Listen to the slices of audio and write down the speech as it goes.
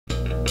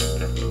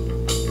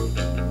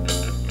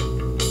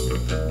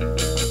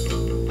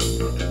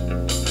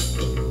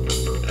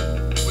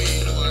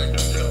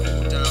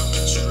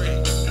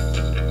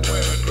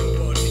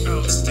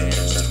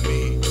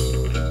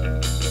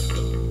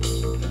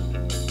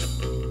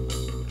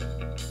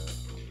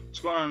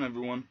going on,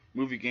 everyone?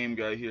 Movie Game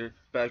Guy here,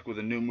 back with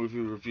a new movie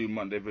review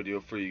Monday video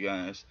for you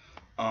guys.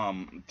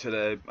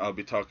 Today I'll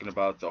be talking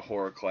about the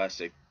horror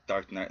classic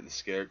Dark Knight the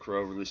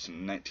Scarecrow, released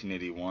in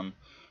 1981,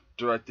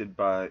 directed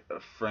by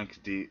Frank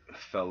D.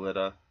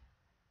 Felletta,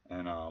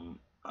 and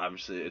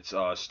obviously it's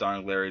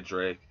starring Larry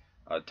Drake,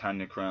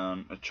 Tanya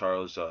Crown,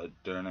 Charles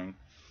Durning.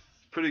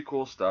 Pretty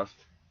cool stuff.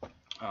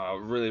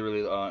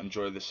 Really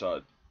enjoy this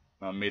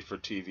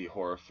made-for-TV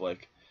horror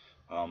flick.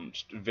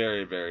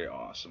 Very, very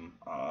awesome.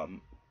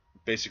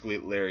 Basically,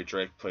 Larry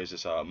Drake plays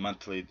this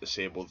mentally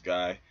disabled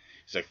guy.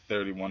 He's like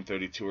 31,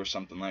 32 or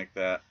something like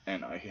that,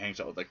 and he hangs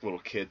out with like little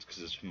kids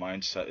because his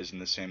mindset is in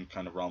the same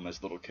kind of realm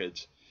as little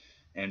kids.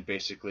 And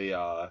basically,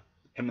 him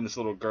and this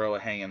little girl are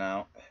hanging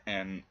out,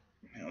 and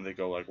they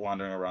go like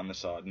wandering around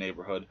this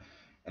neighborhood,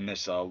 and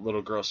this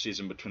little girl sees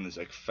him between these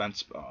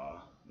fence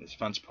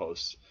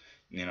posts,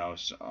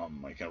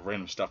 like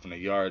random stuff in the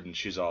yard, and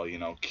she's all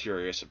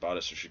curious about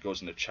it, so she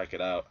goes in to check it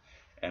out.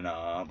 And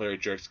Larry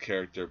Drake's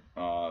character,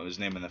 his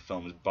name in the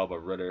film is Bubba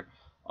Ritter.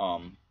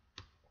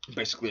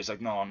 Basically, it's like,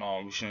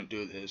 no, we shouldn't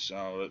do this.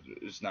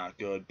 It's not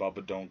good.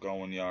 Bubba, don't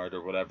go in the yard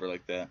or whatever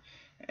like that.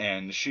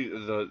 And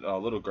the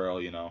little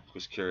girl,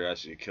 whose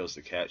curiosity kills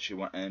the cat, she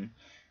went in,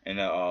 and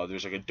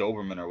there's like a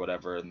Doberman or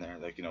whatever in there,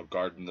 like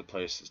guarding the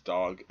place, this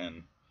dog,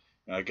 and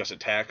I guess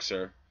attacks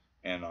her,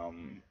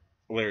 and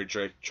Larry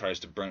Drake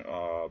tries to bring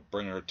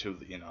her to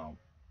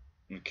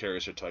and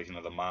carries her to like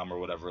the mom or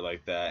whatever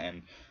like that,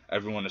 and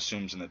everyone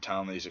assumes in the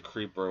town that he's a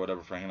creeper or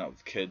whatever for hanging out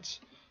with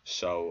kids.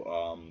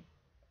 So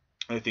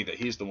they think that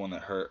he's the one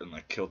that hurt and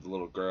like killed the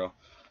little girl.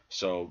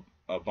 So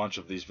a bunch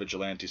of these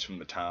vigilantes from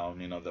the town,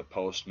 the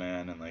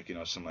postman and like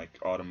some like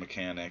auto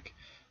mechanic,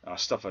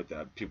 stuff like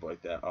that, people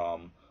like that,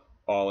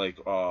 all like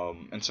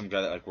and some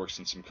guy that like works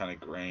in some kind of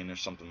grain or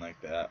something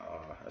like that,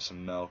 at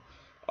some mill,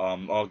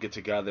 all get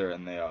together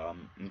and they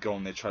go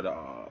and they try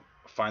to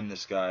find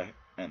this guy,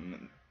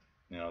 and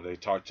they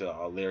talk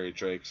to Larry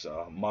Drake's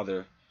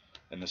mother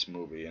in this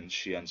movie, and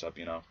she ends up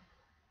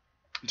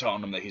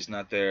telling him that he's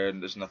not there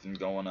and there's nothing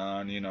going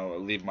on,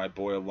 leave my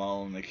boy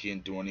alone, like he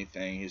didn't do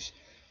anything, he's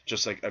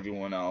just like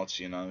everyone else,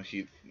 he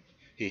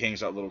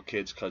hangs out little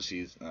kids because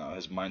he's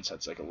his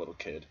mindset's like a little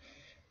kid.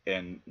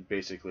 And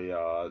basically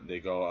they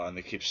go and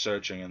they keep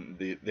searching, and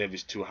they have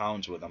these two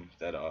hounds with them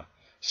that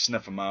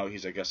sniff him out.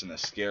 He's I guess in a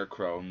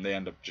Scarecrow, and they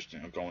end up just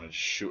going and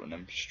shooting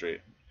him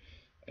straight,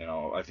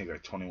 I think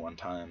like 21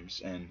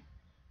 times. And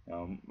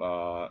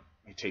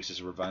he takes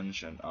his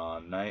revenge and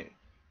night,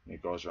 and he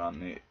goes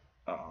around and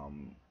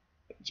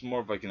it's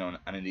more of like an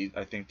entity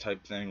I think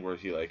type thing where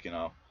he like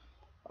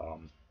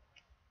um,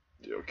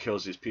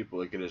 kills these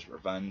people to get his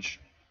revenge,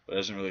 but it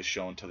doesn't really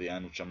show until the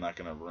end, which I'm not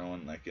gonna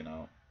ruin. Like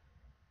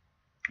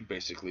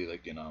basically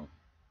like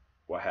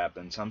what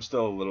happens. I'm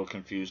still a little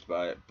confused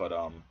by it, but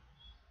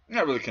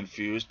not really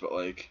confused, but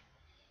like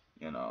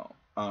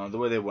the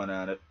way they went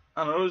at it.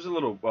 I don't know, it was a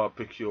little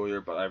peculiar,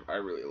 but I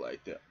really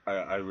liked it.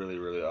 I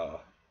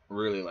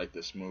really like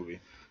this movie.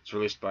 It's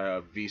released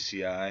by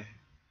VCI.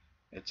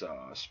 It's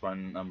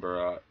spine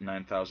number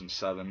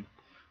 9007.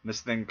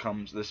 This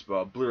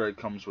Blu-ray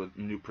comes with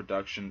new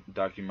production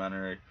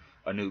documentary,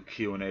 a new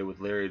Q&A with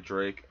Larry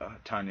Drake,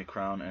 Tanya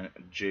Crown, and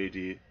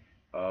J.D.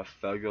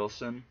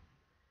 Feigelson,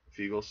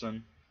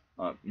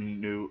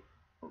 new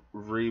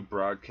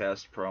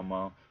rebroadcast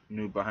promo,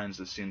 new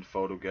behind-the-scenes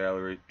photo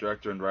gallery,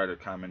 director and writer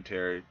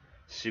commentary,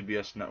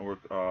 CBS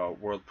Network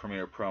world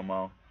premiere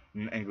promo,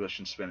 and English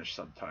and Spanish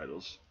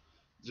subtitles.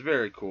 It's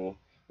very cool.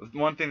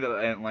 One thing that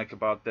I didn't like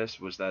about this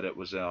was that it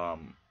was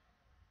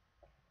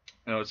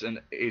it's in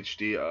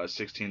HD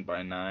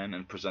 16:9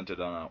 and presented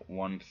on a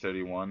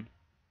 131,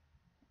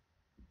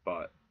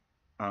 but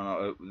I don't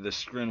know, the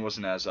screen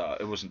wasn't as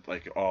it wasn't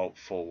like all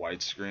full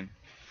widescreen,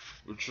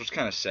 which was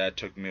kind of sad.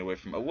 Took me away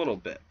from it a little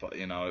bit, but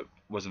it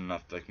wasn't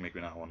enough to like make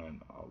me not want to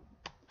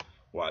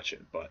watch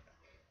it. But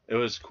it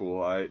was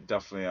cool. I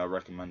definitely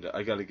recommend it.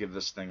 I got to give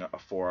this thing a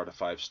 4 out of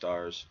 5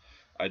 stars.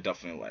 I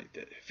definitely liked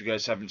it. If you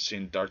guys haven't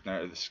seen Dark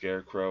Knight of the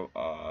Scarecrow,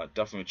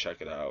 definitely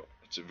check it out.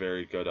 It's a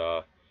very good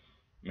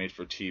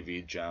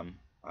made-for-TV gem.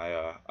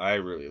 I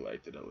really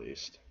liked it, at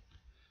least.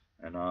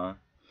 And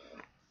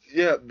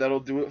yeah, that'll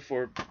do it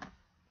for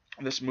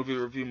this movie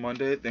review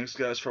Monday. Thanks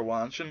guys for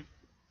watching.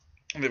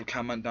 Leave a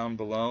comment down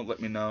below. Let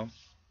me know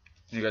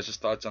you guys'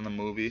 thoughts on the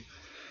movie.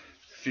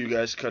 If you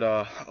guys could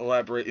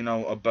elaborate,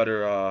 a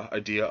better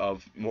idea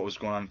of what was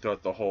going on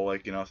throughout the whole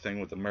thing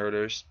with the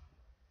murders,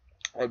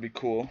 that'd be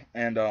cool.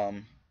 And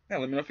yeah,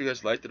 let me know if you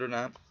guys liked it or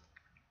not.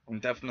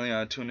 And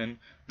definitely tune in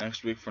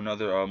next week for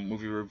another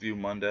movie review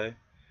Monday.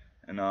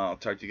 And I'll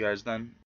talk to you guys then.